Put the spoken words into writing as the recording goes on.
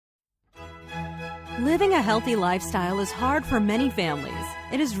Living a healthy lifestyle is hard for many families.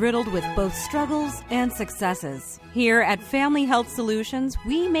 It is riddled with both struggles and successes. Here at Family Health Solutions,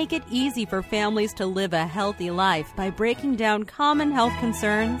 we make it easy for families to live a healthy life by breaking down common health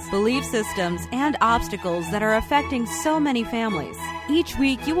concerns, belief systems, and obstacles that are affecting so many families. Each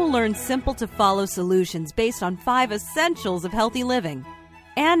week, you will learn simple-to-follow solutions based on 5 essentials of healthy living.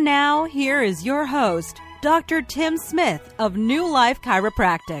 And now, here is your host, Dr. Tim Smith of New Life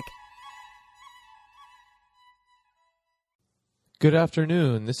Chiropractic. Good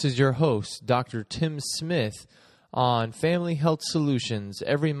afternoon. This is your host, Dr. Tim Smith, on Family Health Solutions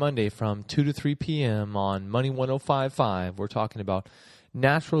every Monday from 2 to 3 p.m. on Money 105.5. We're talking about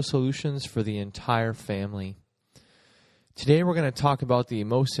natural solutions for the entire family. Today we're going to talk about the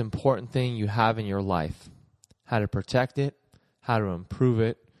most important thing you have in your life, how to protect it, how to improve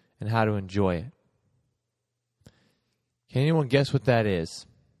it, and how to enjoy it. Can anyone guess what that is?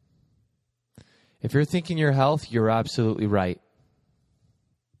 If you're thinking your health, you're absolutely right.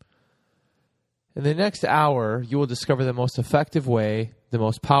 In the next hour, you will discover the most effective way, the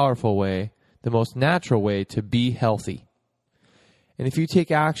most powerful way, the most natural way to be healthy. And if you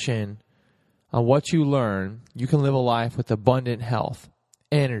take action on what you learn, you can live a life with abundant health,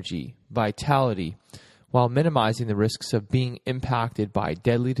 energy, vitality, while minimizing the risks of being impacted by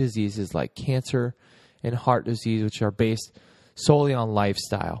deadly diseases like cancer and heart disease, which are based solely on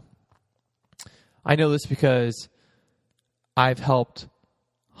lifestyle. I know this because I've helped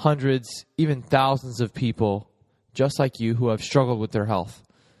hundreds, even thousands of people just like you who have struggled with their health,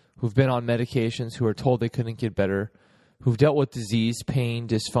 who've been on medications, who are told they couldn't get better, who've dealt with disease, pain,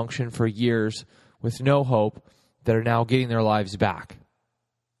 dysfunction for years with no hope, that are now getting their lives back,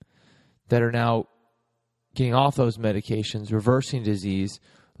 that are now getting off those medications, reversing disease,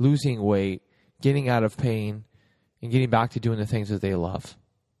 losing weight, getting out of pain, and getting back to doing the things that they love.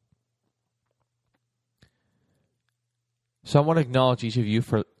 So I want to acknowledge each of you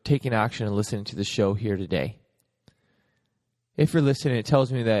for taking action and listening to the show here today. If you're listening, it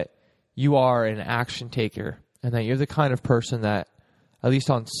tells me that you are an action taker and that you're the kind of person that, at least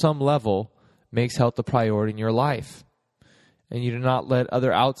on some level, makes health a priority in your life. And you do not let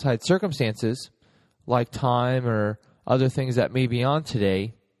other outside circumstances, like time or other things that may be on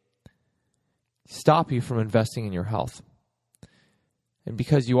today, stop you from investing in your health. And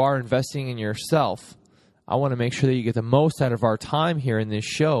because you are investing in yourself, I want to make sure that you get the most out of our time here in this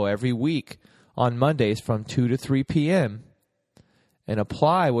show every week on Mondays from 2 to 3 p.m. and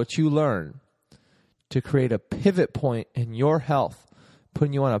apply what you learn to create a pivot point in your health,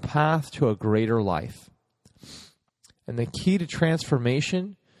 putting you on a path to a greater life. And the key to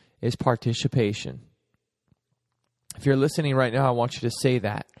transformation is participation. If you're listening right now, I want you to say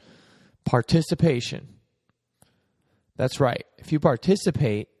that. Participation. That's right. If you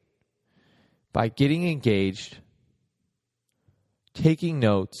participate by getting engaged, taking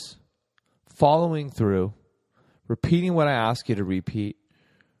notes, following through, repeating what I ask you to repeat,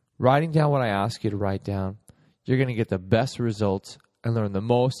 writing down what I ask you to write down, you're going to get the best results and learn the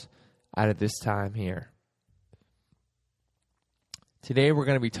most out of this time here. Today we're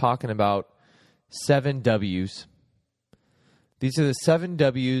going to be talking about 7 W's. These are the 7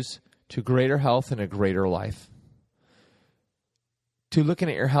 W's to greater health and a greater life. To looking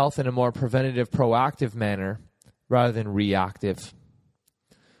at your health in a more preventative, proactive manner rather than reactive.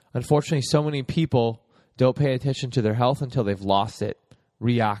 Unfortunately, so many people don't pay attention to their health until they've lost it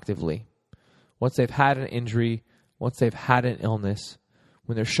reactively. Once they've had an injury, once they've had an illness,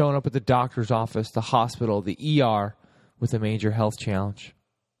 when they're showing up at the doctor's office, the hospital, the ER with a major health challenge.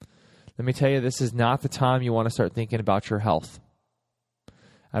 Let me tell you, this is not the time you want to start thinking about your health.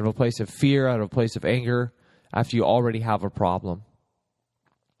 Out of a place of fear, out of a place of anger, after you already have a problem.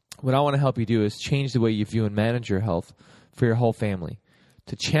 What I want to help you do is change the way you view and manage your health for your whole family.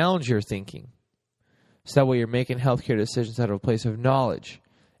 To challenge your thinking. So that way you're making healthcare decisions out of a place of knowledge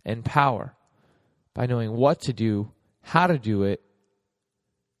and power. By knowing what to do, how to do it,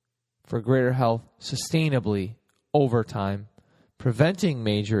 for greater health sustainably over time. Preventing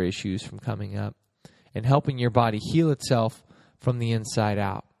major issues from coming up. And helping your body heal itself from the inside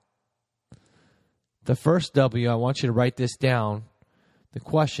out. The first W, I want you to write this down. The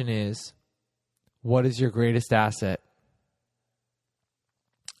question is, what is your greatest asset?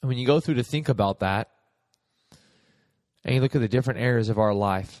 And when you go through to think about that, and you look at the different areas of our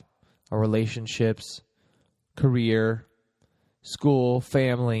life, our relationships, career, school,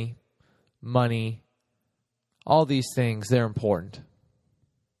 family, money, all these things, they're important.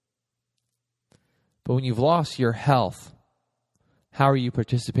 But when you've lost your health, how are you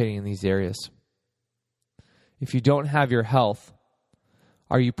participating in these areas? If you don't have your health,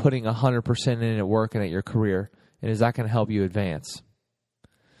 are you putting 100% in at work and at your career? And is that going to help you advance?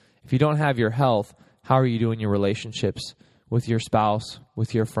 If you don't have your health, how are you doing your relationships with your spouse,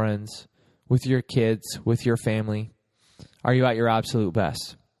 with your friends, with your kids, with your family? Are you at your absolute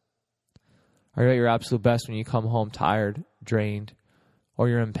best? Are you at your absolute best when you come home tired, drained, or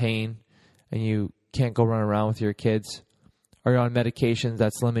you're in pain and you can't go run around with your kids? Are you on medications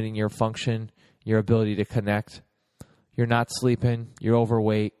that's limiting your function, your ability to connect? You're not sleeping, you're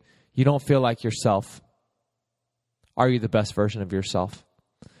overweight, you don't feel like yourself. Are you the best version of yourself?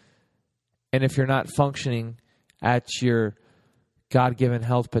 And if you're not functioning at your God-given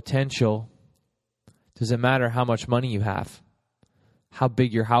health potential, does it matter how much money you have? How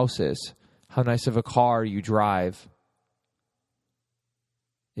big your house is? How nice of a car you drive?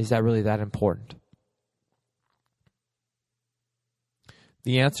 Is that really that important?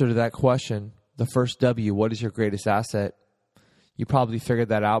 The answer to that question, the first W, what is your greatest asset? You probably figured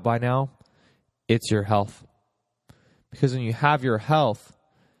that out by now. It's your health. Because when you have your health,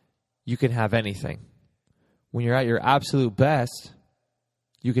 you can have anything. When you're at your absolute best,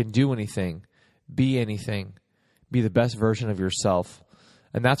 you can do anything, be the best version of yourself.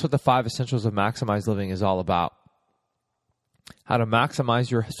 And that's what the 5 Essentials of Maximized Living is all about. How to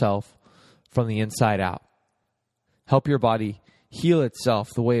maximize yourself from the inside out. Help your body heal itself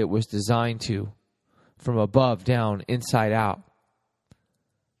the way it was designed to, from above, down, inside out,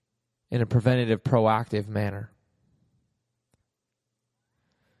 in a preventative, proactive manner.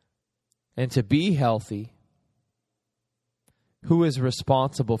 And to be healthy, who is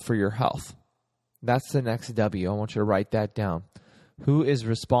responsible for your health? That's the next W. I want you to write that down. Who is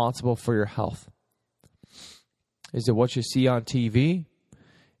responsible for your health? Is it what you see on TV?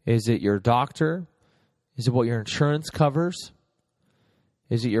 Is it your doctor? Is it what your insurance covers?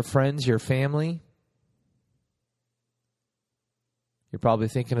 Is it your friends, your family? You're probably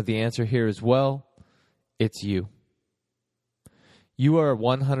thinking of the answer here as well. It's you. You are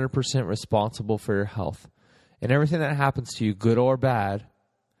 100% responsible for your health. And everything that happens to you, good or bad,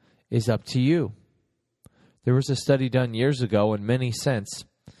 is up to you. There was a study done years ago, in many sense,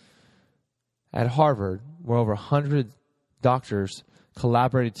 at Harvard, where over 100 doctors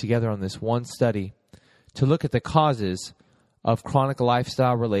collaborated together on this one study to look at the causes of chronic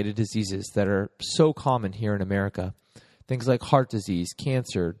lifestyle-related diseases that are so common here in America. Things like heart disease,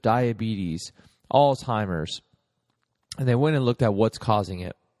 cancer, diabetes, Alzheimer's. And they went and looked at what's causing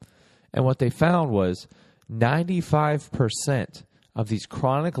it. And what they found was 95% of these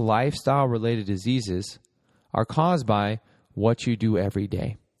chronic lifestyle-related diseases are caused by what you do every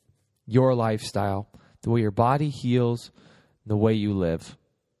day. Your lifestyle, the way your body heals, the way you live.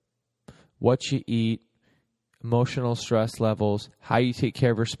 What you eat, emotional stress levels, how you take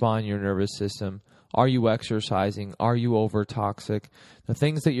care of your spine, your nervous system. Are you exercising? Are you over-toxic? The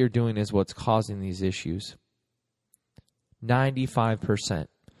things that you're doing is what's causing these issues. 95%.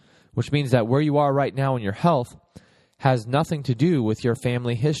 Which means that where you are right now in your health has nothing to do with your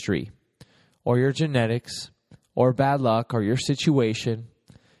family history or your genetics or bad luck or your situation.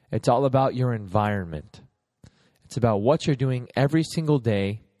 It's all about your environment. It's about what you're doing every single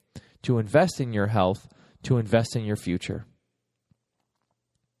day to invest in your health, to invest in your future.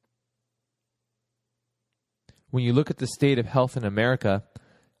 When you look at the state of health in America,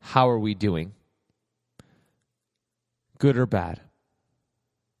 how are we doing? Good or bad?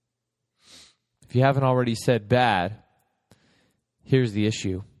 If you haven't already said bad, here's the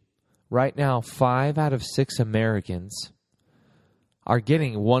issue. Right now, 5 out of 6 Americans are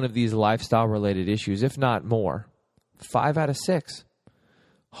getting one of these lifestyle-related issues, if not more. 5 out of 6.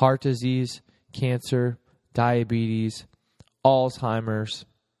 Heart disease, cancer, diabetes, Alzheimer's,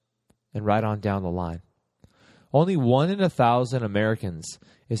 and right on down the line. Only 1 in 1,000 Americans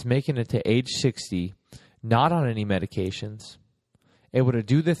is making it to age 60, not on any medications, able to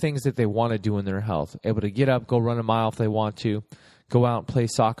do the things that they want to do in their health, able to get up, go run a mile if they want to, go out and play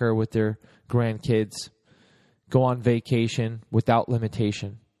soccer with their grandkids, go on vacation without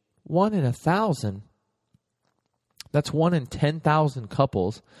limitation. 1 in 1,000. That's 1 in 10,000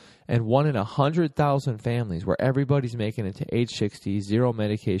 couples and 1 in 100,000 families where everybody's making it to age 60, 0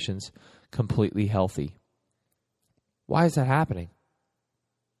 medications, completely healthy. Why is that happening?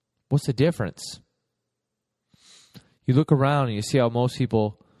 What's the difference? You look around and you see how most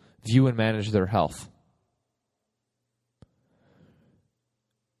people view and manage their health.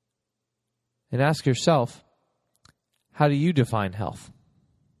 And ask yourself, how do you define health?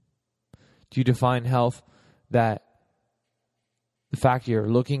 Do you define health that the fact you're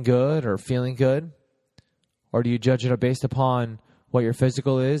looking good or feeling good? Or do you judge it based upon what your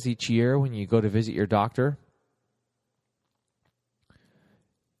physical is each year when you go to visit your doctor?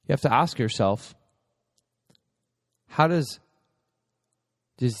 you have to ask yourself, how does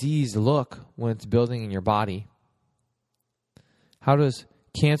disease look when it's building in your body? How does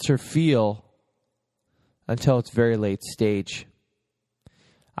cancer feel until it's very late stage?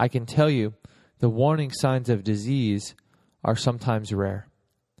 I can tell you the warning signs of disease are sometimes rare.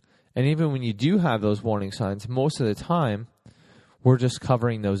 And even when you do have those warning signs, most of the time, we're just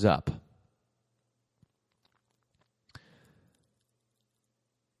covering those up.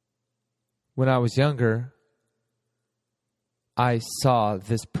 When I was younger, I saw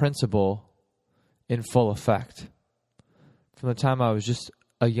this principle in full effect. From the time I was just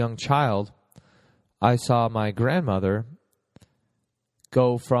a young child, I saw my grandmother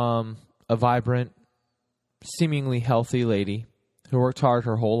go from a vibrant, seemingly healthy lady who worked hard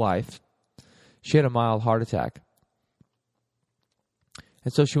her whole life. She had a mild heart attack.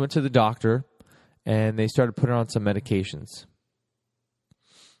 And so she went to the doctor, and they started putting her on some medications.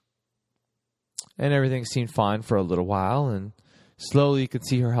 And everything seemed fine for a little while, and slowly you could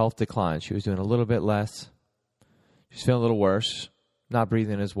see her health decline. She was doing a little bit less. She was feeling a little worse, not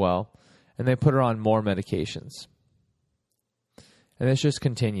breathing as well. And they put her on more medications. And this just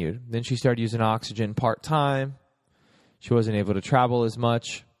continued. Then she started using oxygen part-time. She wasn't able to travel as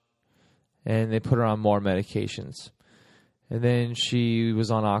much. And they put her on more medications. And then she was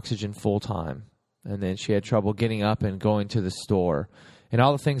on oxygen full-time. And then she had trouble getting up and going to the store. And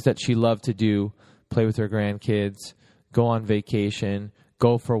all the things that she loved to do, play with her grandkids, go on vacation,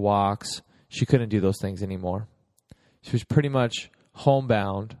 go for walks, she couldn't do those things anymore. She was pretty much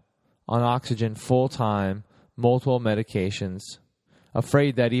homebound, on oxygen full-time, multiple medications,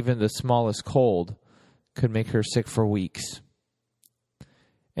 afraid that even the smallest cold could make her sick for weeks.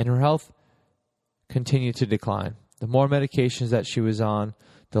 And her health continued to decline. The more medications that she was on,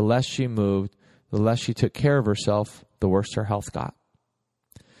 the less she moved, the less she took care of herself, the worse her health got.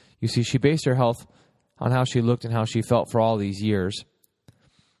 You see, she based her health on how she looked and how she felt for all these years,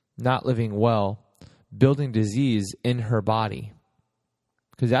 not living well, building disease in her body.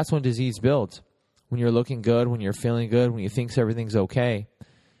 Because that's when disease builds. When you're looking good, when you're feeling good, when you think everything's okay.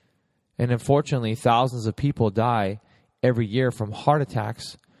 And unfortunately, thousands of people die every year from heart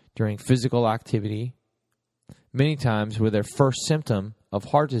attacks during physical activity, many times where their first symptom of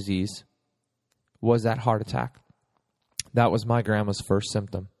heart disease was that heart attack. That was my grandma's first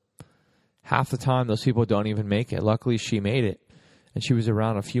symptom. Half the time, those people don't even make it. Luckily, she made it, and she was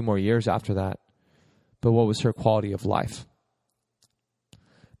around a few more years after that. But what was her quality of life?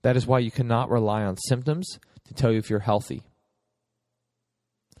 That is why you cannot rely on symptoms to tell you if you're healthy.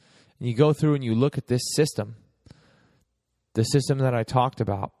 And you go through and you look at this system, the system that I talked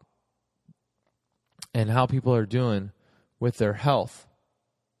about, and how people are doing with their health.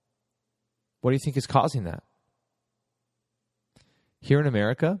 What do you think is causing that? Here in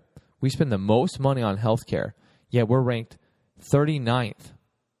America, we spend the most money on healthcare, yet we're ranked 39th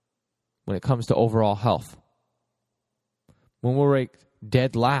when it comes to overall health. When we're ranked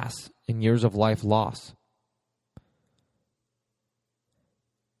dead last in years of life loss.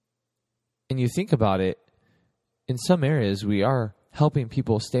 And you think about it, in some areas we are helping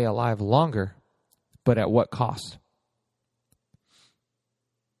people stay alive longer, but at what cost?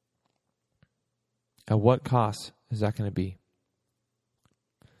 At what cost is that going to be?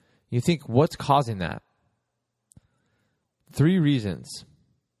 You think, what's causing that? 3 reasons.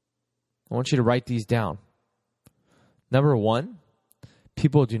 I want you to write these down. Number 1,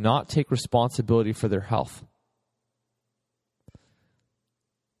 people do not take responsibility for their health.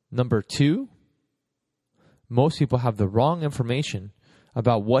 Number 2, most people have the wrong information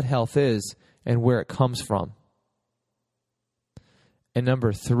about what health is and where it comes from. And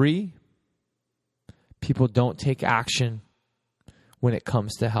number 3, people don't take action when it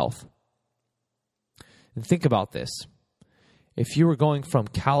comes to health. And think about this. If you were going from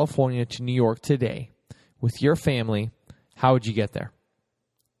California to New York today with your family, how would you get there?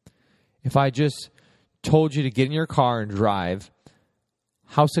 If I just told you to get in your car and drive,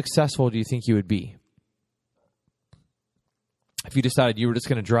 how successful do you think you would be? If you decided you were just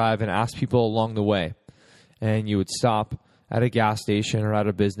going to drive and ask people along the way, and you would stop at a gas station or at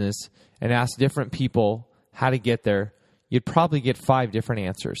a business and ask different people how to get there, you'd probably get 5 different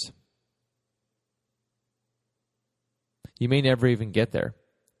answers. You may never even get there.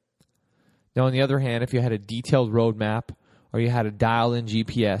 Now, on the other hand, if you had a detailed roadmap or you had a dial-in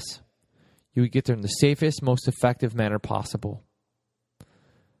GPS, you would get there in the safest, most effective manner possible.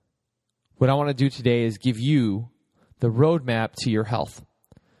 What I want to do today is give you the roadmap to your health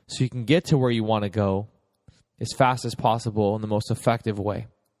so you can get to where you want to go as fast as possible in the most effective way.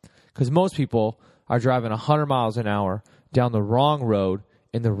 Because most people are driving 100 miles an hour down the wrong road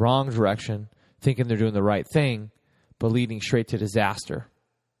in the wrong direction, thinking they're doing the right thing, but leading straight to disaster.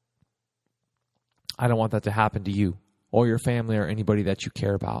 I don't want that to happen to you or your family or anybody that you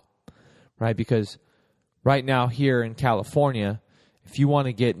care about, right? Because right now here in California, if you want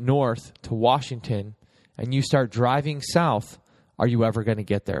to get north to Washington and you start driving south, are you ever going to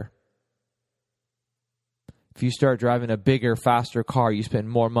get there? If you start driving a bigger, faster car, you spend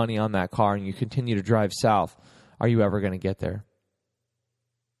more money on that car and you continue to drive south, are you ever going to get there?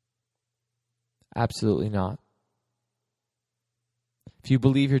 Absolutely not. If you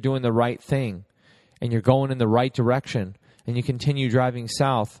believe you're doing the right thing and you're going in the right direction and you continue driving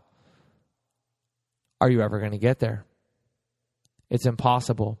south, are you ever going to get there? It's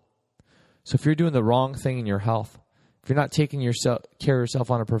impossible. So if you're doing the wrong thing in your health, if you're not taking care of yourself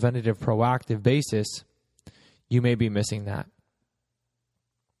on a preventative, proactive basis, you may be missing that.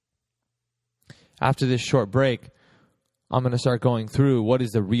 After this short break, I'm going to start going through what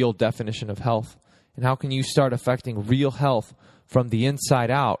is the real definition of health and how can you start affecting real health from the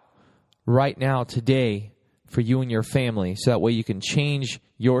inside out right now, today, for you and your family, so that way you can change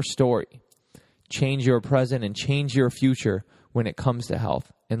your story, change your present, and change your future when it comes to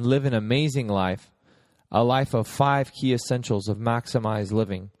health, and live an amazing life, a life of 5 key essentials of maximized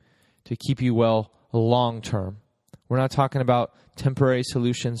living to keep you well long term. We're not talking about temporary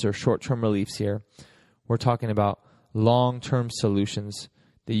solutions or short-term reliefs here. We're talking about long-term solutions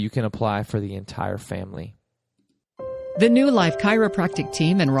that you can apply for the entire family. The New Life Chiropractic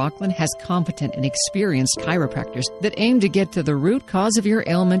team in Rockland has competent and experienced chiropractors that aim to get to the root cause of your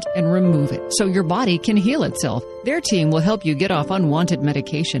ailment and remove it so your body can heal itself. Their team will help you get off unwanted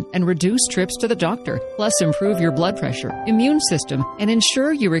medication and reduce trips to the doctor, plus improve your blood pressure, immune system, and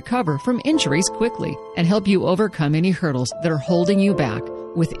ensure you recover from injuries quickly and help you overcome any hurdles that are holding you back.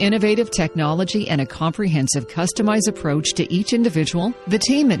 With innovative technology and a comprehensive, customized approach to each individual, the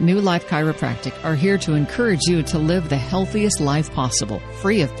team at New Life Chiropractic are here to encourage you to live the healthiest life possible,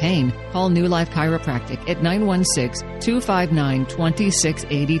 free of pain. Call New Life Chiropractic at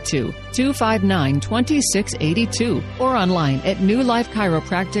 916-259-2682, 259-2682, or online at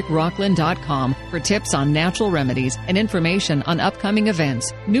newlifechiropracticrockland.com for tips on natural remedies and information on upcoming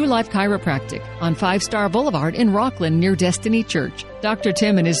events. New Life Chiropractic on 5 Star Boulevard in Rockland near Destiny Church. Dr.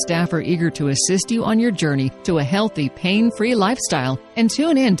 Tim and his staff are eager to assist you on your journey to a healthy, pain-free lifestyle. And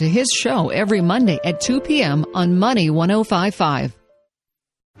tune in to his show every Monday at 2 p.m. on Money 105.5.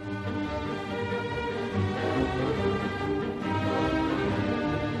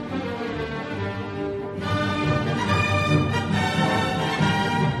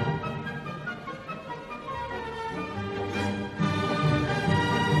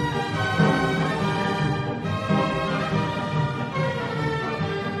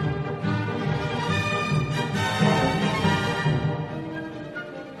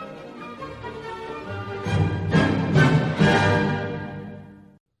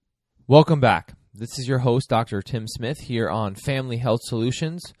 Welcome back. This is your host, Dr. Tim Smith, here on Family Health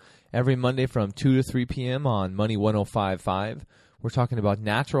Solutions. Every Monday from 2 to 3 p.m. on Money 105.5, we're talking about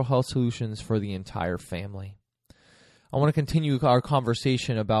natural health solutions for the entire family. I want to continue our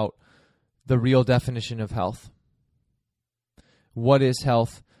conversation about the real definition of health. What is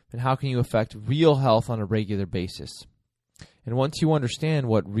health, and how can you affect real health on a regular basis? And once you understand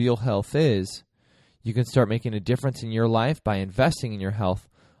what real health is, you can start making a difference in your life by investing in your health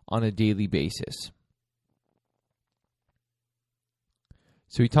on a daily basis.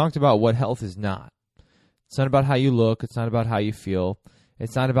 So we talked about what health is not. It's not about how you look. It's not about how you feel.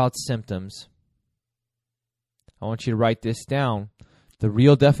 It's not about symptoms. I want you to write this down. The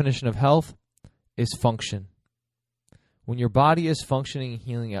real definition of health is function. When your body is functioning and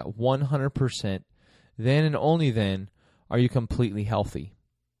healing at 100%, then and only then are you completely healthy.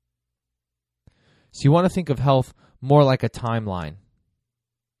 So you want to think of health more like a timeline.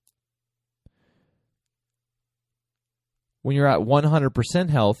 When you're at 100%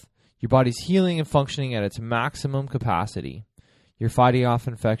 health, your body's healing and functioning at its maximum capacity. You're fighting off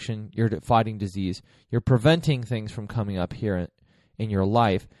infection, you're fighting disease, you're preventing things from coming up here in your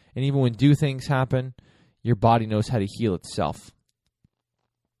life. And even when things happen, your body knows how to heal itself.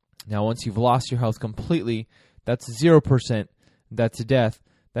 Now, once you've lost your health completely, that's 0%, that's death.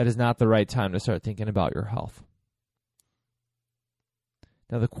 That is not the right time to start thinking about your health.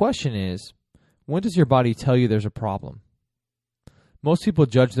 Now, the question is, when does your body tell you there's a problem? Most people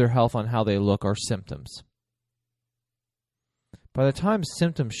judge their health on how they look or symptoms. By the time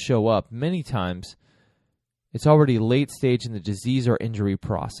symptoms show up, many times, it's already late stage in the disease or injury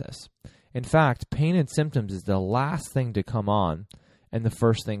process. In fact, pain and symptoms is the last thing to come on and the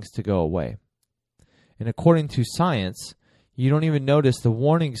first things to go away. And according to science, You don't even notice the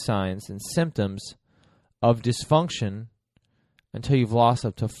warning signs and symptoms of dysfunction until you've lost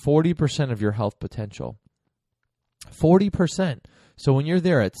up to 40% of your health potential. 40%. So when you're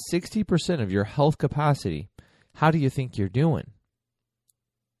there at 60% of your health capacity, how do you think you're doing?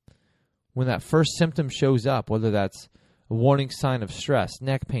 When that first symptom shows up, whether that's a warning sign of stress,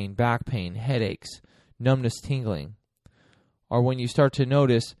 neck pain, back pain, headaches, numbness, tingling, or when you start to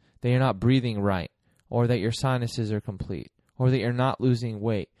notice that you're not breathing right, or that your sinuses are complete, or that you're not losing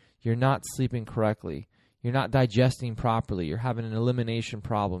weight, you're not sleeping correctly, you're not digesting properly, you're having an elimination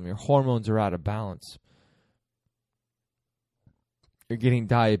problem, your hormones are out of balance, you're getting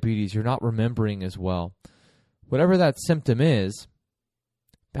diabetes, you're not remembering as well. Whatever that symptom is,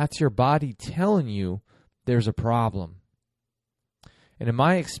 that's your body telling you there's a problem. And in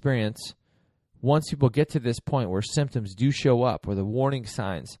my experience, once people get to this point where symptoms do show up, where the warning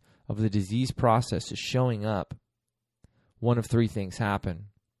signs of the disease process is showing up, one of three things happen.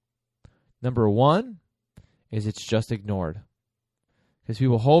 Number one is it's just ignored. Because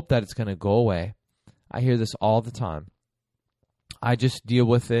people hope that it's going to go away. I hear this all the time. I just deal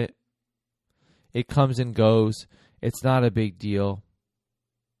with it. It comes and goes. It's not a big deal.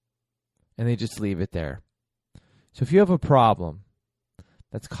 And they just leave it there. So if you have a problem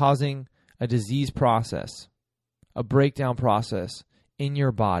that's causing a disease process, a breakdown process in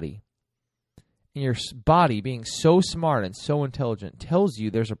your body, and your body being so smart and so intelligent tells you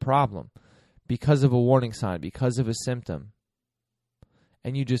there's a problem because of a warning sign, because of a symptom,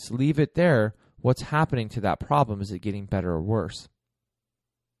 and you just leave it there, what's happening to that problem? Is it getting better or worse?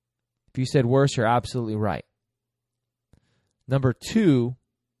 If you said worse, you're absolutely right. Number two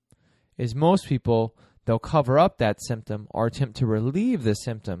is most people, they'll cover up that symptom or attempt to relieve the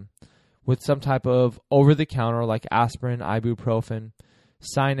symptom with some type of over-the-counter like aspirin, ibuprofen,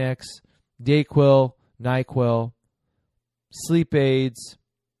 Sinex, Dayquil, NyQuil, sleep aids,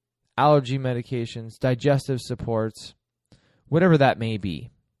 allergy medications, digestive supports, whatever that may be.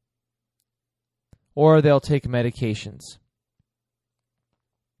 Or they'll take medications.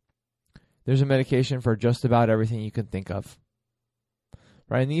 There's a medication for just about everything you can think of.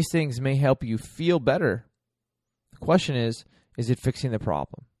 Right? And these things may help you feel better. The question is it fixing the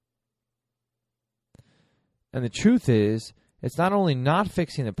problem? And the truth is, it's not only not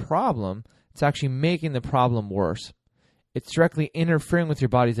fixing the problem, it's actually making the problem worse. It's directly interfering with your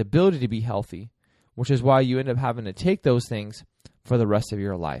body's ability to be healthy, which is why you end up having to take those things for the rest of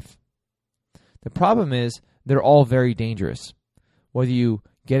your life. The problem is they're all very dangerous. Whether you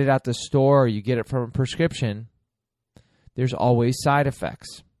get it at the store or you get it from a prescription, there's always side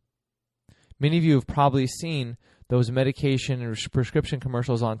effects. Many of you have probably seen those medication and prescription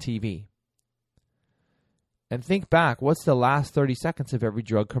commercials on TV. And think back, what's the last 30 seconds of every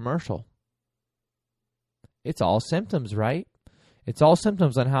drug commercial? It's all symptoms, right? It's all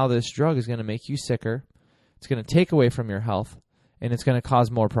symptoms on how this drug is going to make you sicker, it's going to take away from your health, and it's going to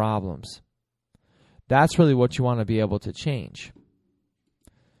cause more problems. That's really what you want to be able to change.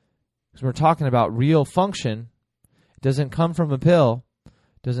 Because we're talking about real function. It doesn't come from a pill.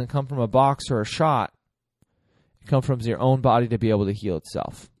 It doesn't come from a box or a shot. It comes from your own body to be able to heal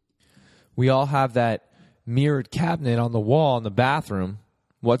itself. We all have that mirrored cabinet on the wall in the bathroom.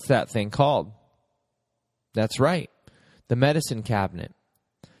 What's that thing called? That's right, the medicine cabinet.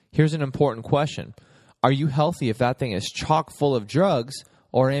 Here's an important question. Are you healthy if that thing is chock full of drugs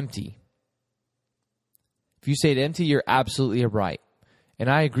or empty? If you say it's empty, you're absolutely right. And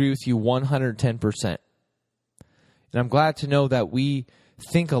I agree with you 110%. And I'm glad to know that we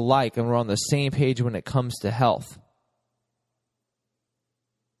think alike and we're on the same page when it comes to health.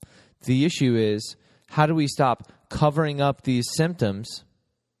 The issue is, how do we stop covering up these symptoms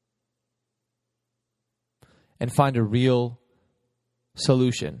and find a real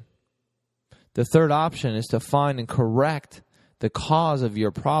solution? The third option is to find and correct the cause of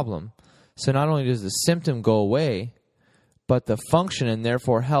your problem. So not only does the symptom go away, but the function and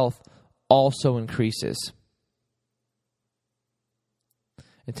therefore health also increases.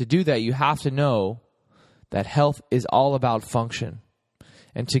 And to do that, you have to know that health is all about function.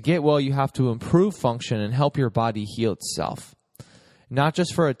 And to get well, you have to improve function and help your body heal itself. Not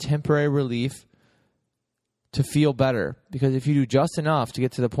just for a temporary relief to feel better. Because if you do just enough to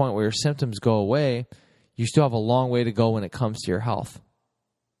get to the point where your symptoms go away, you still have a long way to go when it comes to your health.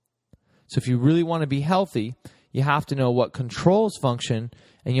 So if you really want to be healthy, you have to know what controls function,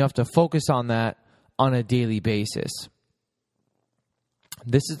 and you have to focus on that on a daily basis.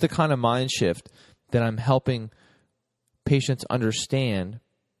 This is the kind of mind shift that I'm helping patients understand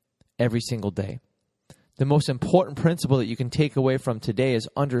every single day. The most important principle that you can take away from today is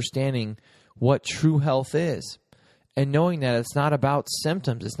understanding what true health is. And knowing that it's not about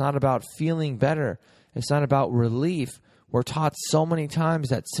symptoms, it's not about feeling better, it's not about relief. We're taught so many times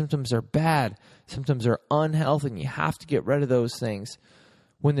that symptoms are bad, symptoms are unhealthy, and you have to get rid of those things.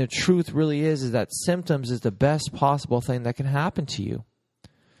 When the truth really is that symptoms is the best possible thing that can happen to you.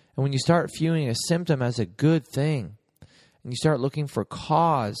 And when you start viewing a symptom as a good thing, and you start looking for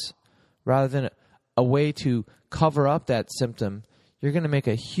cause rather than a way to cover up that symptom, you're going to make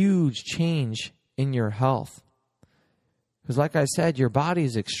a huge change in your health. Because like I said, your body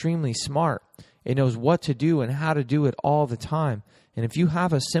is extremely smart. It knows what to do and how to do it all the time. And if you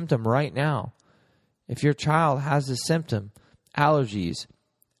have a symptom right now, if your child has a symptom, allergies,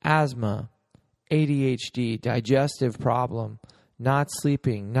 asthma, ADHD, digestive problem, not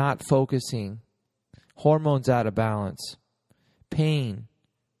sleeping, not focusing, hormones out of balance, pain,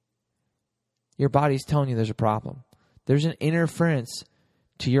 your body's telling you there's a problem. There's an interference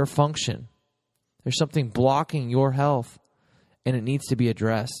to your function. There's something blocking your health, and it needs to be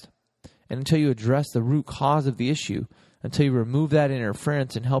addressed. And until you address the root cause of the issue, until you remove that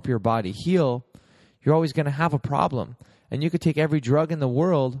interference and help your body heal, you're always going to have a problem. And you could take every drug in the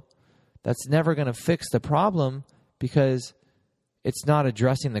world, that's never going to fix the problem because it's not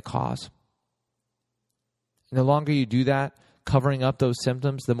addressing the cause. And the longer you do that, covering up those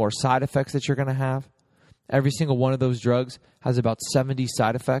symptoms, the more side effects that you're going to have. Every single one of those drugs has about 70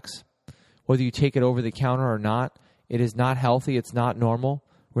 side effects. Whether you take it over the counter or not, it is not healthy. It's not normal.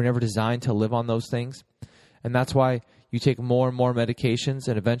 We're never designed to live on those things. And that's why you take more and more medications,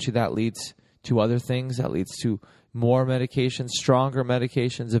 and eventually that leads to other things. That leads to more medications, stronger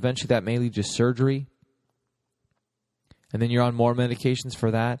medications. Eventually that may lead to surgery. And then you're on more medications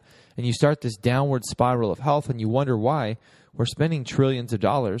for that. And you start this downward spiral of health, and you wonder why we're spending trillions of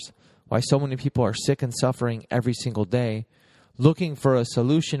dollars, why so many people are sick and suffering every single day, looking for a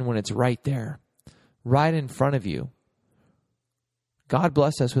solution when it's right there, right in front of you. God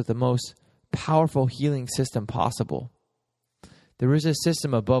bless us with the most powerful healing system possible. There is a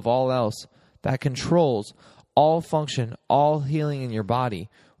system above all else that controls all function, all healing in your body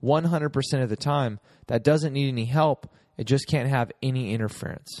 100% of the time, that doesn't need any help. It just can't have any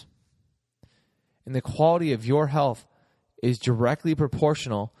interference. And the quality of your health is directly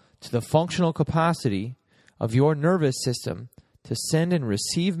proportional to the functional capacity of your nervous system to send and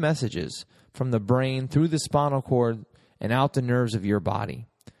receive messages from the brain through the spinal cord and out the nerves of your body.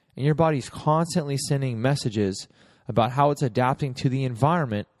 And your body's constantly sending messages about how it's adapting to the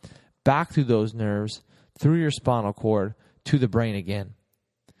environment back through those nerves, through your spinal cord, to the brain again.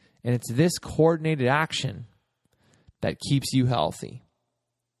 And it's this coordinated action that keeps you healthy.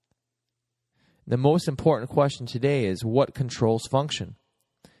 The most important question today is, what controls function?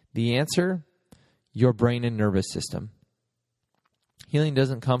 The answer, your brain and nervous system. Healing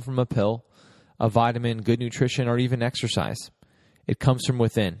doesn't come from a pill, a vitamin, good nutrition, or even exercise. It comes from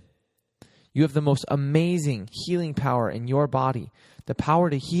within. You have the most amazing healing power in your body. The power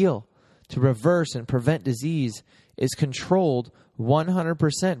to heal, to reverse and prevent disease is controlled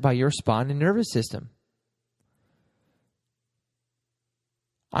 100% by your spine and nervous system.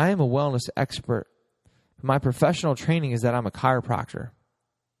 I am a wellness expert. My professional training is that I'm a chiropractor.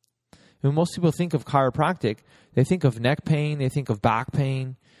 When most people think of chiropractic, they think of neck pain, they think of back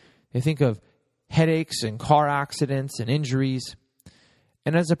pain, they think of headaches and car accidents and injuries.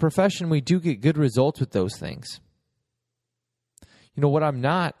 And as a profession, we do get good results with those things. You know, what I'm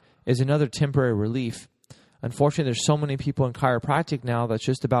not is another temporary relief. Unfortunately, there's so many people in chiropractic now that's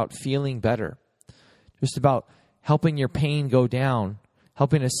just about feeling better, just about helping your pain go down,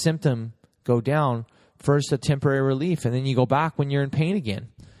 helping a symptom go down for just a temporary relief, and then you go back when you're in pain again.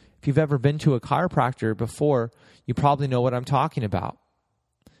 If you've ever been to a chiropractor before, you probably know what I'm talking about.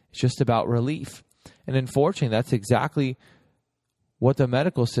 It's just about relief. And unfortunately, that's exactly what the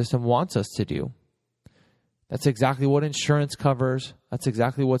medical system wants us to do. That's exactly what insurance covers. That's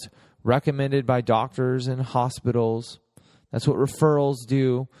exactly what's recommended by doctors and hospitals. That's what referrals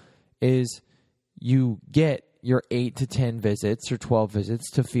do, is you get your 8 to 10 visits or 12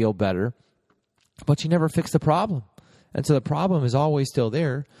 visits to feel better, but you never fix the problem. And so the problem is always still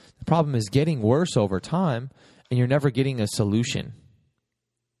there. The problem is getting worse over time, and you're never getting a solution.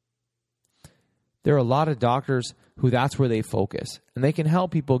 There are a lot of doctors who that's where they focus, and they can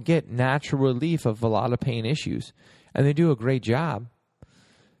help people get natural relief of a lot of pain issues, and they do a great job.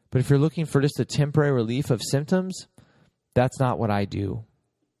 But if you're looking for just a temporary relief of symptoms, that's not what I do.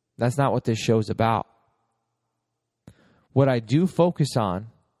 That's not what this show's about. What I do focus on,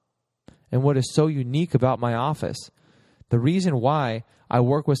 and what is so unique about my office, the reason why I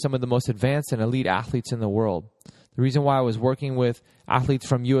work with some of the most advanced and elite athletes in the world, The reason why I was working with athletes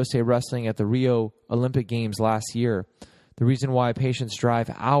from USA Wrestling at the Rio Olympic Games last year, the reason why patients drive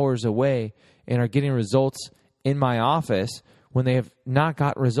hours away and are getting results in my office when they have not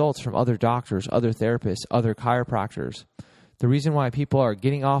gotten results from other doctors, other therapists, other chiropractors. The reason why people are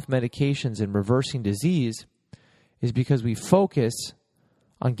getting off medications and reversing disease is because we focus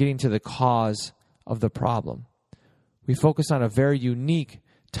on getting to the cause of the problem. We focus on a very unique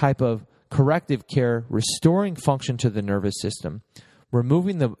type of corrective care, restoring function to the nervous system,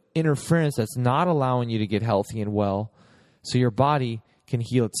 removing the interference that's not allowing you to get healthy and well so your body can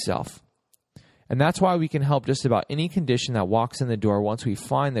heal itself. And that's why we can help just about any condition that walks in the door once we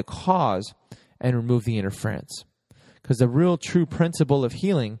find the cause and remove the interference. Because the real true principle of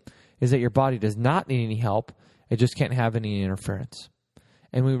healing is that your body does not need any help. It just can't have any interference.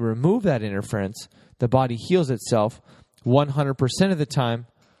 And when we remove that interference, the body heals itself 100% of the time.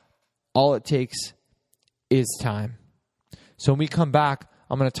 All it takes is time. So when we come back,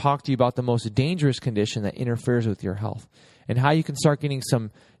 I'm going to talk to you about the most dangerous condition that interferes with your health and how you can start getting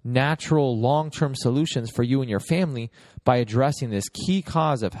some natural long-term solutions for you and your family by addressing this key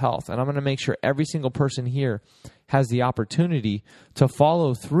cause of health. And I'm going to make sure every single person here has the opportunity to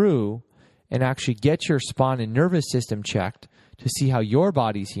follow through and actually get your spine and nervous system checked to see how your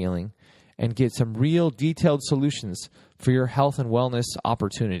body's healing and get some real detailed solutions for your health and wellness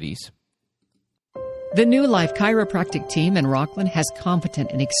opportunities. The New Life Chiropractic team in Rockland has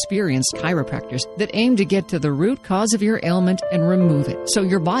competent and experienced chiropractors that aim to get to the root cause of your ailment and remove it so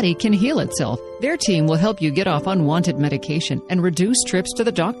your body can heal itself. Their team will help you get off unwanted medication and reduce trips to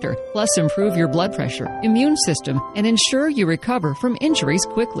the doctor, plus improve your blood pressure, immune system, and ensure you recover from injuries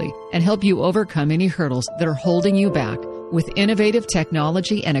quickly and help you overcome any hurdles that are holding you back. With innovative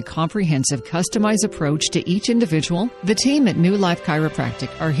technology and a comprehensive, customized approach to each individual, the team at New Life Chiropractic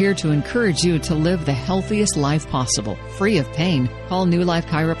are here to encourage you to live the healthiest life possible, free of pain. Call New Life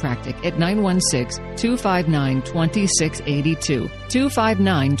Chiropractic at 916-259-2682,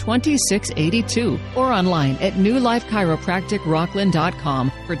 259-2682, or online at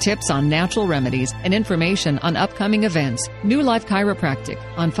newlifechiropracticrockland.com for tips on natural remedies and information on upcoming events. New Life Chiropractic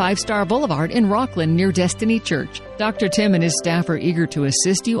on 5 Star Boulevard in Rockland near Destiny Church. Dr. Tim and his staff are eager to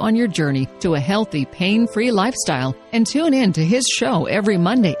assist you on your journey to a healthy, pain-free lifestyle, and tune in to his show every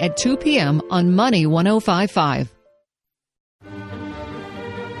Monday at 2 p.m. on Money 105.5.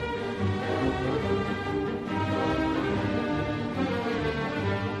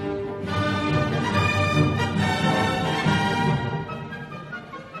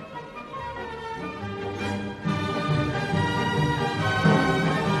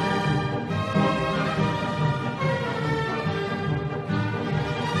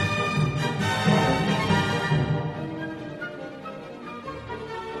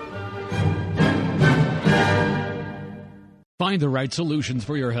 Find the right solutions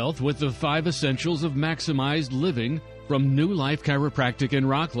for your health with the 5 essentials of maximized living from New Life Chiropractic in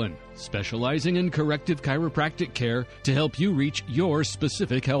Rockland, specializing in corrective chiropractic care to help you reach your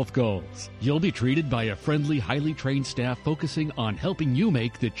specific health goals. You'll be treated by a friendly, highly trained staff focusing on helping you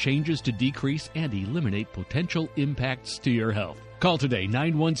make the changes to decrease and eliminate potential impacts to your health. Call today,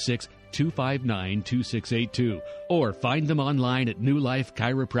 916-259-2682, or find them online at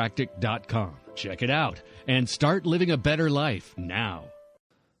newlifechiropractic.com. Check it out and start living a better life now.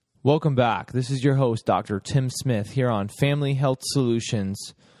 Welcome back. This is your host, Dr. Tim Smith, here on Family Health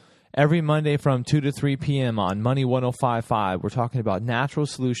Solutions. Every Monday from 2 to 3 p.m. on Money 105.5, we're talking about natural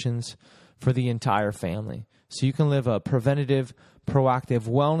solutions for the entire family. So you can live a preventative, proactive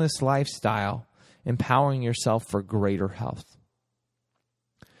wellness lifestyle, empowering yourself for greater health.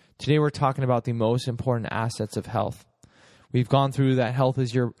 Today we're talking about the most important assets of health. We've gone through that health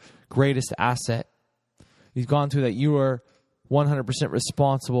is your greatest asset. We've gone through that you are 100%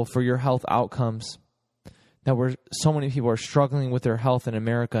 responsible for your health outcomes. That so many people are struggling with their health in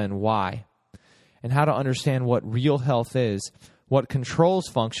America and why. And how to understand what real health is, what controls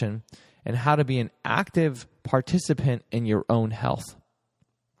function, and how to be an active participant in your own health.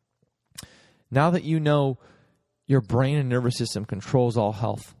 Now that you know your brain and nervous system controls all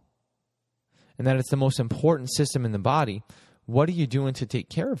health, and that it's the most important system in the body, what are you doing to take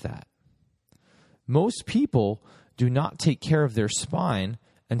care of that? Most people do not take care of their spine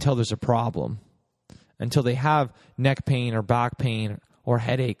until there's a problem, until they have neck pain or back pain or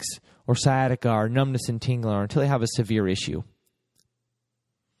headaches or sciatica or numbness and tingling, or until they have a severe issue.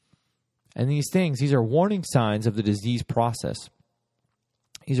 And these are warning signs of the disease process.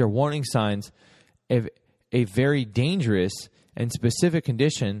 These are warning signs of a very dangerous and specific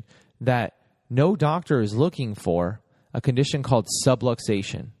condition that no doctor is looking for, a condition called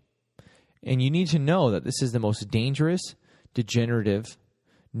subluxation. And you need to know that this is the most dangerous, degenerative,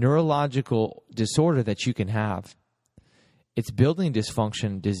 neurological disorder that you can have. It's building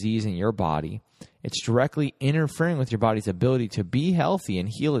dysfunction, disease in your body. It's directly interfering with your body's ability to be healthy and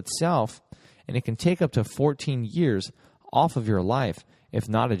heal itself, and it can take up to 14 years off of your life if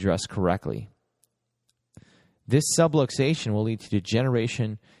not addressed correctly. This subluxation will lead to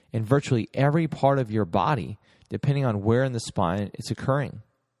degeneration in virtually every part of your body, depending on where in the spine it's occurring.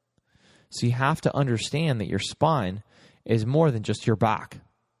 So you have to understand that your spine is more than just your back.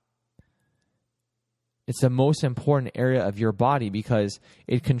 It's the most important area of your body because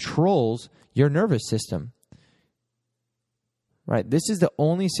it controls your nervous system. Right? This is the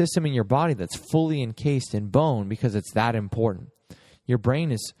only system in your body that's fully encased in bone because it's that important. Your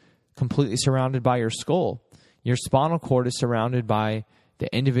brain is completely surrounded by your skull. Your spinal cord is surrounded by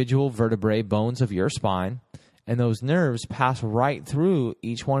the individual vertebrae bones of your spine, and those nerves pass right through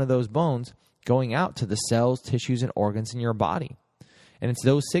each one of those bones, going out to the cells, tissues, and organs in your body. And it's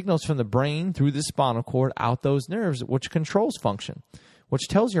those signals from the brain through the spinal cord out those nerves which controls function, which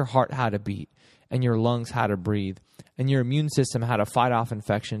tells your heart how to beat and your lungs how to breathe and your immune system how to fight off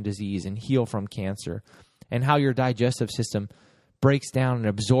infection, disease, and heal from cancer, and how your digestive system breaks down and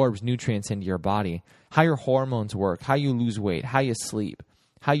absorbs nutrients into your body, how your hormones work, how you lose weight, how you sleep,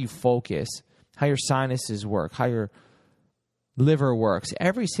 how you focus, how your sinuses work, how your liver works.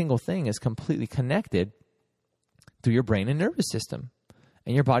 Every single thing is completely connected through your brain and nervous system.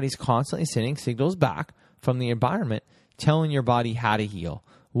 And your body's constantly sending signals back from the environment, telling your body how to heal,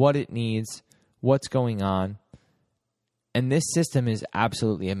 what it needs, what's going on. And this system is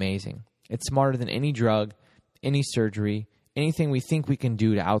absolutely amazing. It's smarter than any drug, any surgery, anything we think we can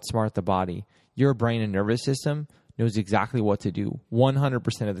do to outsmart the body. Your brain and nervous system knows exactly what to do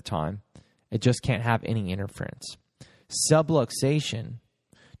 100% of the time. It just can't have any interference. Subluxation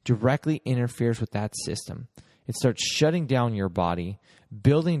directly interferes with that system. It starts shutting down your body,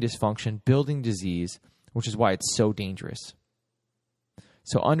 building dysfunction, building disease, which is why it's so dangerous.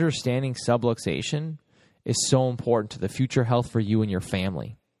 So understanding subluxation is so important to the future health for you and your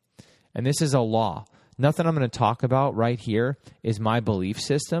family. And this is a law. Nothing I'm going to talk about right here is my belief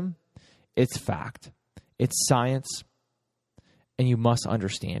system. It's fact. It's science, and you must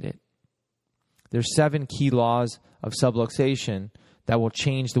understand it. There's 7 key laws of subluxation that will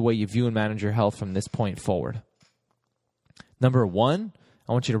change the way you view and manage your health from this point forward. Number 1,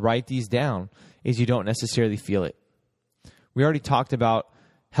 I want you to write these down, is you don't necessarily feel it. We already talked about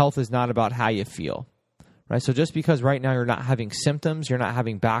health is not about how you feel. Right? So just because right now you're not having symptoms, you're not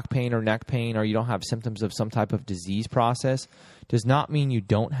having back pain or neck pain, or you don't have symptoms of some type of disease process, does not mean you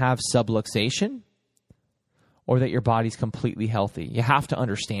don't have subluxation or that your body's completely healthy. You have to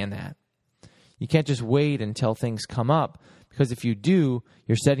understand that. You can't just wait until things come up, because if you do,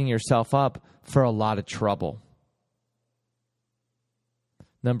 you're setting yourself up for a lot of trouble.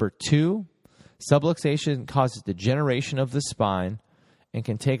 Number 2, subluxation causes degeneration of the spine and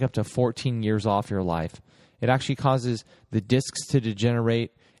can take up to 14 years off your life. It actually causes the discs to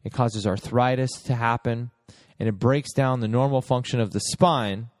degenerate. It causes arthritis to happen, and it breaks down the normal function of the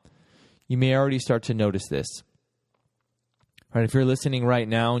spine. You may already start to notice this. Right, if you're listening right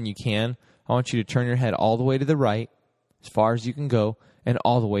now and you can, I want you to turn your head all the way to the right, as far as you can go, and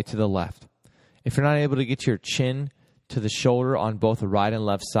all the way to the left. If you're not able to get your chin to the shoulder on both the right and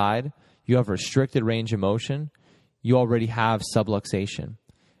left side, you have restricted range of motion. You already have subluxation.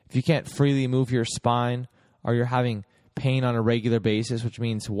 If you can't freely move your spine, or you're having pain on a regular basis, which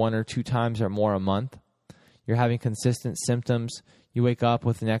means 1 or 2 times or more a month, you're having consistent symptoms, you wake up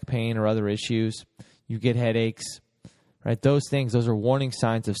with neck pain or other issues, you get headaches, right? Those things, those are warning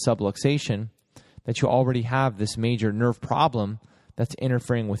signs of subluxation that you already have this major nerve problem that's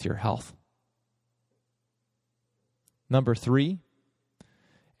interfering with your health. Number 3,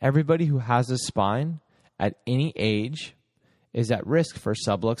 everybody who has a spine at any age is at risk for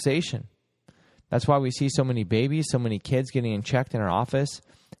subluxation. That's why we see so many babies, so many kids getting checked in our office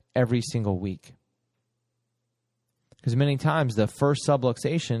every single week. Because many times the first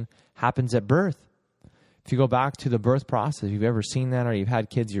subluxation happens at birth. If you go back to the birth process, if you've ever seen that or you've had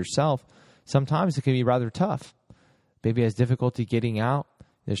kids yourself, sometimes it can be rather tough. Baby has difficulty getting out.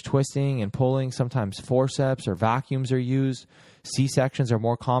 There's twisting and pulling. Sometimes forceps or vacuums are used. C-sections are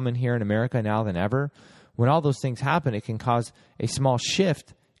more common here in America now than ever. When all those things happen, it can cause a small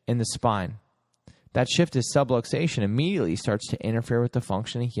shift in the spine. That shift is subluxation immediately starts to interfere with the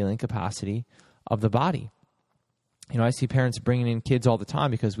function and healing capacity of the body. You know, I see parents bringing in kids all the time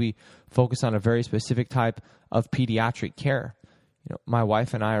because we focus on a very specific type of pediatric care. You know, my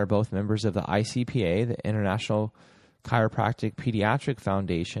wife and I are both members of the ICPA, the International Chiropractic Pediatric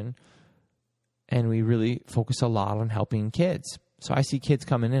Foundation, And we really focus a lot on helping kids. So I see kids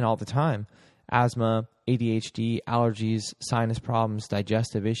coming in all the time. Asthma, ADHD, allergies, sinus problems,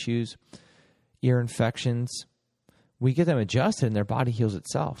 digestive issues, ear infections. We get them adjusted and their body heals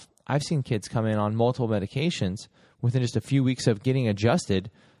itself. I've seen kids come in on multiple medications within just a few weeks of getting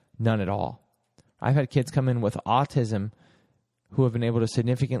adjusted, none at all. I've had kids come in with autism who have been able to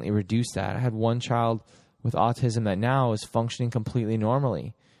significantly reduce that. I had one child with autism that now is functioning completely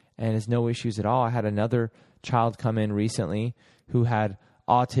normally and has no issues at all. I had another child come in recently who had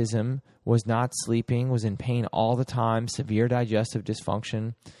autism, was not sleeping, was in pain all the time, severe digestive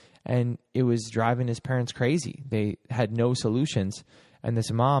dysfunction, and it was driving his parents crazy. They had no solutions, and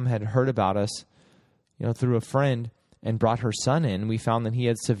this mom had heard about us, through a friend and brought her son in. We found that he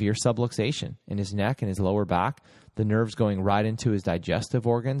had severe subluxation in his neck and his lower back, the nerves going right into his digestive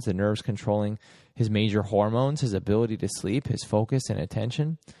organs, the nerves controlling his major hormones, his ability to sleep, his focus and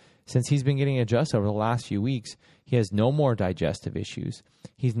attention. Since he's been getting adjusted over the last few weeks, he has no more digestive issues.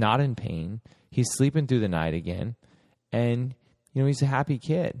 He's not in pain. He's sleeping through the night again. And, he's a happy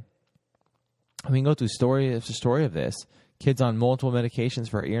kid. We can go through story after story of this. Kids on multiple medications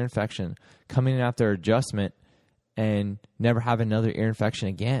for ear infection, coming in after adjustment and never have another ear infection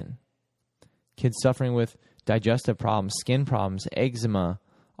again. Kids suffering with digestive problems, skin problems, eczema,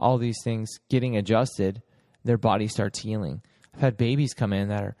 all these things, getting adjusted, their body starts healing. I've had babies come in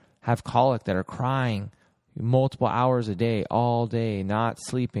that have colic, that are crying multiple hours a day, all day, not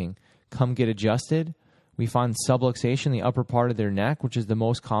sleeping. Come get adjusted. We find subluxation in the upper part of their neck, which is the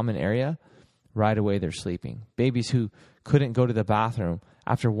most common area. Right away, they're sleeping. Babies who couldn't go to the bathroom,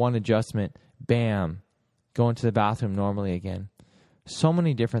 after one adjustment, bam, going to the bathroom normally again. So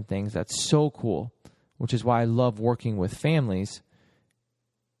many different things. That's so cool, which is why I love working with families,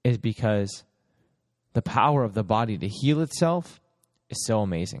 is because the power of the body to heal itself is so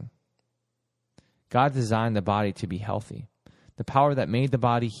amazing. God designed the body to be healthy. The power that made the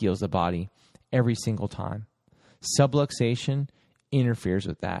body heals the body every single time. Subluxation interferes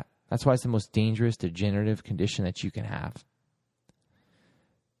with that. That's why it's the most dangerous degenerative condition that you can have.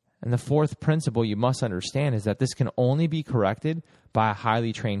 And the fourth principle you must understand is that this can only be corrected by a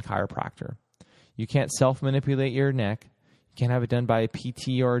highly trained chiropractor. You can't self-manipulate your neck. You can't have it done by a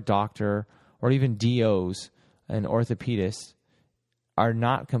PT or a doctor, or even DOs and orthopedists are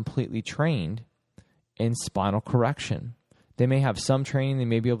not completely trained in spinal correction. They may have some training, they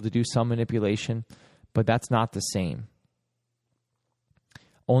may be able to do some manipulation, but that's not the same.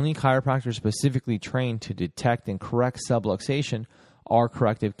 Only chiropractors specifically trained to detect and correct subluxation are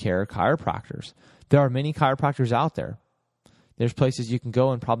corrective care chiropractors. There are many chiropractors out there. There's places you can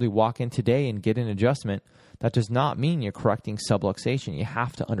go and probably walk in today and get an adjustment. That does not mean you're correcting subluxation. You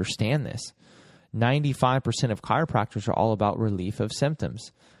have to understand this. 95% of chiropractors are all about relief of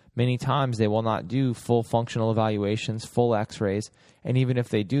symptoms. Many times they will not do full functional evaluations, full x-rays, and even if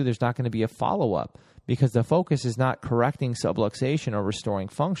they do, there's not going to be a follow-up because the focus is not correcting subluxation or restoring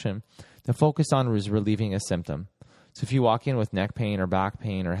function. The focus on is relieving a symptom. So if you walk in with neck pain or back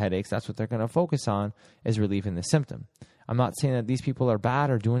pain or headaches, that's what they're going to focus on, is relieving the symptom. I'm not saying that these people are bad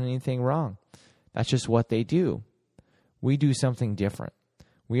or doing anything wrong. That's just what they do. We do something different.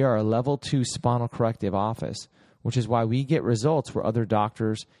 We are a level 2 spinal corrective office, which is why we get results where other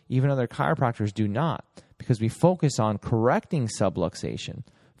doctors, even other chiropractors, do not, because we focus on correcting subluxation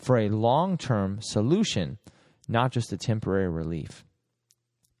for a long-term solution, not just a temporary relief.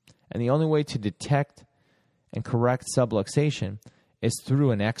 And the only way to detect and correct subluxation is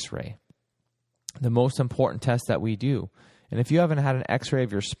through an x-ray, the most important test that we do. And if you haven't had an x-ray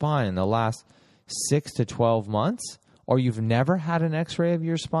of your spine in the last 6 to 12 months, or you've never had an x-ray of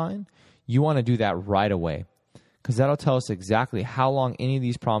your spine, you want to do that right away, because that'll tell us exactly how long any of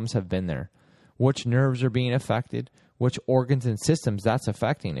these problems have been there, which nerves are being affected, which organs and systems that's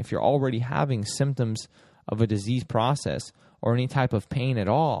affecting. If you're already having symptoms of a disease process or any type of pain at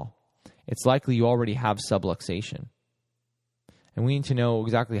all, it's likely you already have subluxation. And we need to know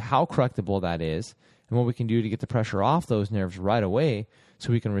exactly how correctable that is and what we can do to get the pressure off those nerves right away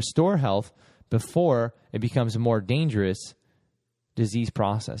so we can restore health before it becomes a more dangerous disease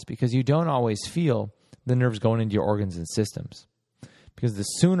process, because you don't always feel the nerves going into your organs and systems. Because the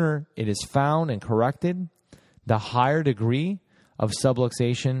sooner it is found and corrected, the higher degree of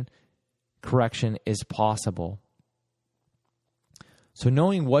subluxation correction is possible. So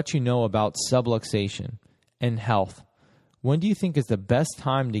knowing what you know about subluxation and health, when do you think is the best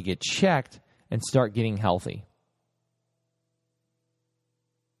time to get checked and start getting healthy?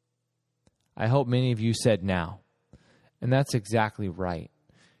 I hope many of you said now. And that's exactly right.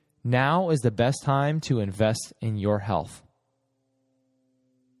 Now is the best time to invest in your health.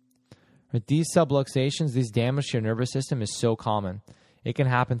 But these subluxations, these damage to your nervous system is so common. It can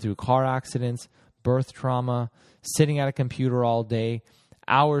happen through car accidents, birth trauma, sitting at a computer all day,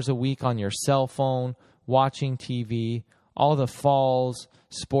 hours a week on your cell phone, watching TV, all the falls,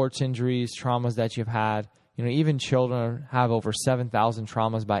 sports injuries, traumas that you've had. Even children have over 7,000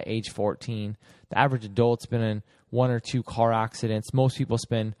 traumas by age 14. The average adult's been in 1 or 2 car accidents. Most people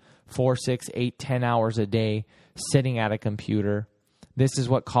spend 4, 6, 8, 10 hours a day sitting at a computer. This is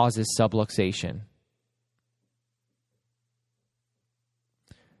what causes subluxation.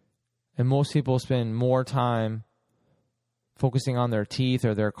 And most people spend more time focusing on their teeth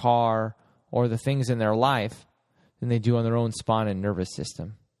or their car or the things in their life than they do on their own spine and nervous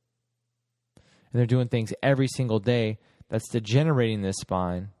system. And they're doing things every single day that's degenerating this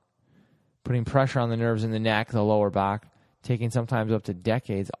spine, putting pressure on the nerves in the neck, the lower back, taking sometimes up to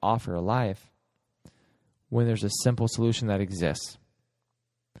decades off your life when there's a simple solution that exists.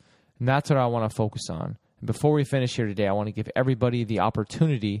 And that's what I want to focus on. And before we finish here today, I want to give everybody the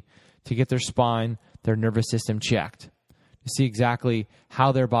opportunity to get their spine, their nervous system checked, to see exactly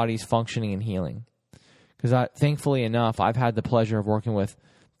how their body's functioning and healing. Because thankfully enough, I've had the pleasure of working with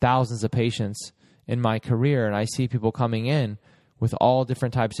thousands of patients in my career, and I see people coming in with all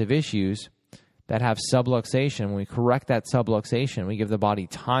different types of issues that have subluxation. When we correct that subluxation, we give the body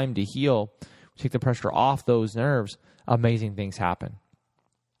time to heal, we take the pressure off those nerves, amazing things happen.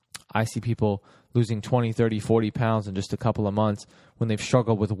 I see people losing 20, 30, 40 pounds in just a couple of months when they've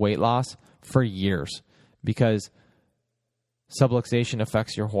struggled with weight loss for years, because subluxation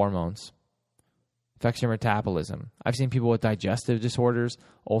affects your hormones, affects your metabolism. I've seen people with digestive disorders,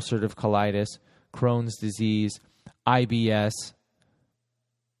 ulcerative colitis, Crohn's disease, IBS,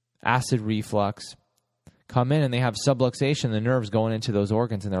 acid reflux, come in and they have subluxation, the nerves going into those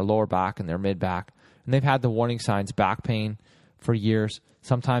organs in their lower back and their mid back. And they've had the warning signs, back pain for years,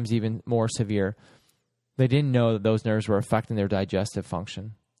 sometimes even more severe. They didn't know that those nerves were affecting their digestive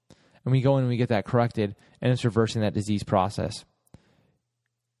function. And we go in and we get that corrected, and it's reversing that disease process.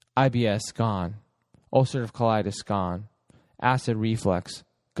 IBS, gone. Ulcerative colitis, gone. Acid reflux,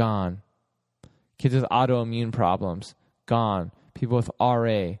 gone. Kids with autoimmune problems, gone. People with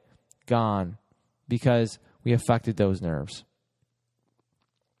RA, gone. Because we affected those nerves.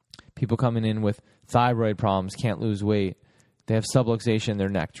 People coming in with thyroid problems, can't lose weight. They have subluxation in their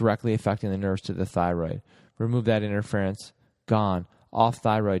neck, directly affecting the nerves to the thyroid. Remove that interference, gone. Off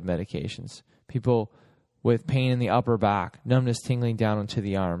thyroid medications. People with pain in the upper back, numbness tingling down into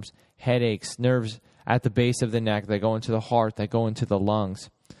the arms, headaches, nerves at the base of the neck that go into the heart, that go into the lungs.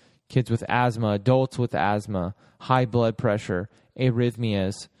 Kids with asthma, adults with asthma, high blood pressure,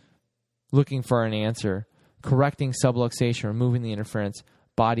 arrhythmias, looking for an answer, correcting subluxation, removing the interference,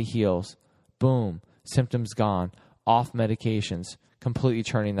 body heals, boom, symptoms gone, off medications, completely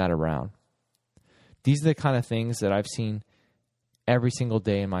turning that around. These are the kind of things that I've seen every single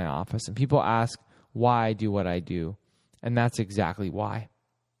day in my office. And people ask why I do what I do. And that's exactly why.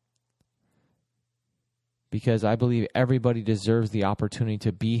 Because I believe everybody deserves the opportunity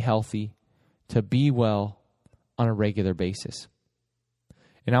to be healthy, to be well on a regular basis.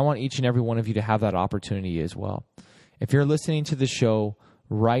 And I want each and every one of you to have that opportunity as well. If you're listening to the show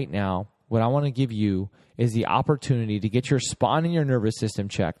right now, what I want to give you is the opportunity to get your spine and your nervous system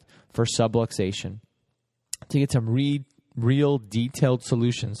checked for subluxation, to get some real detailed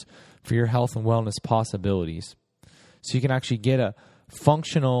solutions for your health and wellness possibilities. So you can actually get a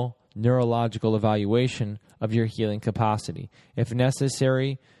functional neurological evaluation of your healing capacity. If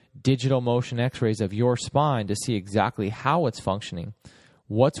necessary, digital motion x-rays of your spine to see exactly how it's functioning,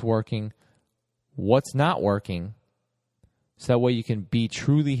 what's working, what's not working, so that way you can be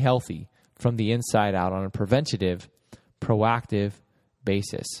truly healthy from the inside out on a preventative, proactive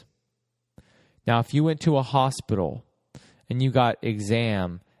basis. Now, if you went to a hospital and you got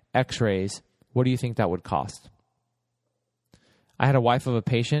exam, x-rays, what do you think that would cost? I had a wife of a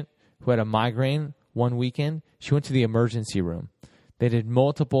patient who had a migraine one weekend. She went to the emergency room. They did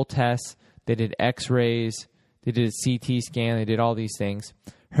multiple tests. They did x-rays. They did a CT scan. They did all these things.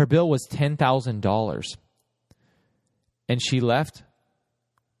 Her bill was $10,000. And she left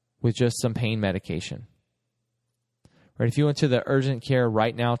with just some pain medication. Right? If you went to the urgent care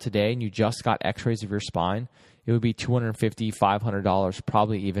right now today and you just got x-rays of your spine, it would be $250, $500,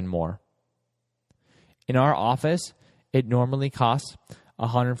 probably even more. In our office, it normally costs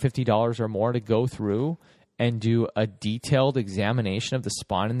 $150 or more to go through and do a detailed examination of the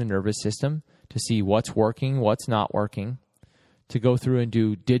spine and the nervous system to see what's working, what's not working, to go through and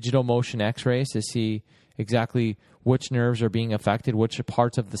do digital motion x-rays to see exactly which nerves are being affected, which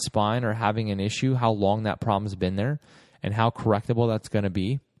parts of the spine are having an issue, how long that problem's been there, and how correctable that's going to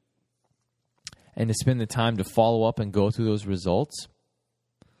be. and to spend the time to follow up and go through those results,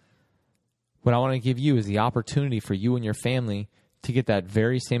 what I want to give you is the opportunity for you and your family to get that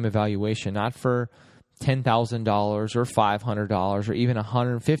very same evaluation, not for $10,000 or $500 or even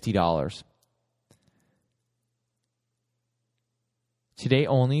 $150. Today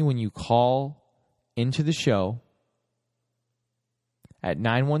only, when you call into the show at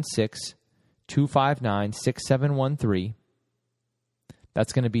 916-259-6713,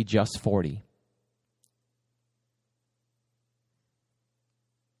 that's going to be just $40.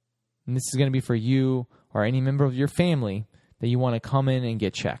 And this is going to be for you or any member of your family that you want to come in and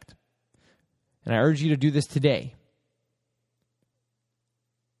get checked. And I urge you to do this today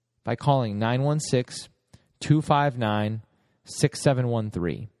by calling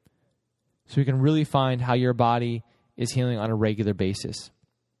 916-259-6713 so we can really find how your body is healing on a regular basis.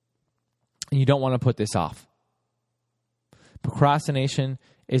 And you don't want to put this off. Procrastination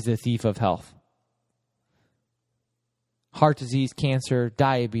is the thief of health. Heart disease, cancer,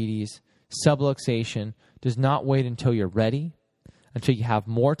 diabetes, subluxation does not wait until you're ready, until you have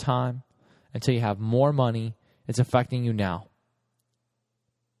more time, until you have more money. It's affecting you now.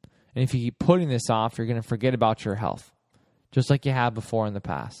 And if you keep putting this off, you're going to forget about your health, just like you have before in the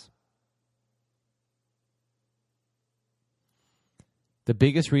past. The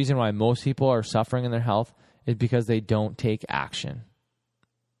biggest reason why most people are suffering in their health is because they don't take action.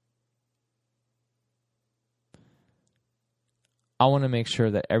 I want to make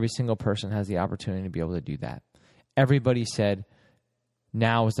sure that every single person has the opportunity to be able to do that. Everybody said,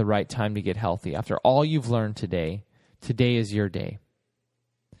 now is the right time to get healthy. After all you've learned today, today is your day.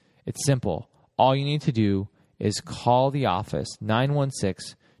 It's simple. All you need to do is call the office,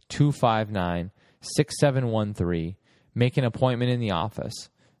 916-259-6713. Make an appointment in the office,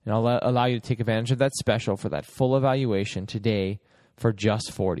 and I'll allow you to take advantage of that special for that full evaluation today for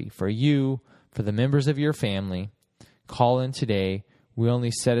just $40. For you, for the members of your family, call in today. We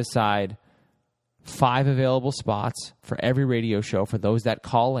only set aside 5 available spots for every radio show for those that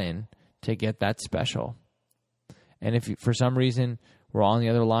call in to get that special. And if you, for some reason we're on the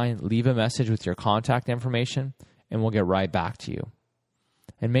other line, leave a message with your contact information, and we'll get right back to you.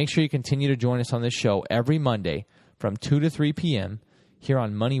 And make sure you continue to join us on this show every Monday from 2 to 3 p.m. here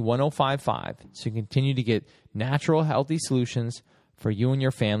on Money 105.5, so you continue to get natural, healthy solutions for you and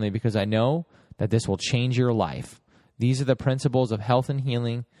your family, because I know that this will change your life. These are the principles of health and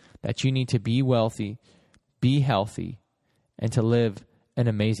healing that you need to be wealthy, be healthy, and to live an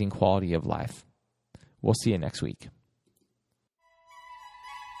amazing quality of life. We'll see you next week.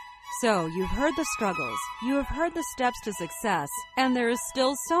 So, you've heard the struggles, you have heard the steps to success, and there is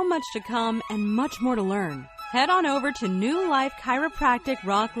still so much to come and much more to learn. Head on over to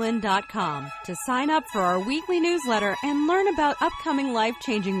newlifechiropracticrocklin.com to sign up for our weekly newsletter and learn about upcoming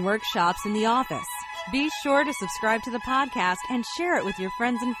life-changing workshops in the office. Be sure to subscribe to the podcast and share it with your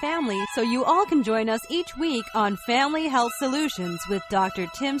friends and family so you all can join us each week on Family Health Solutions with Dr.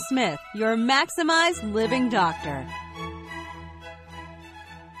 Tim Smith, your maximized living doctor.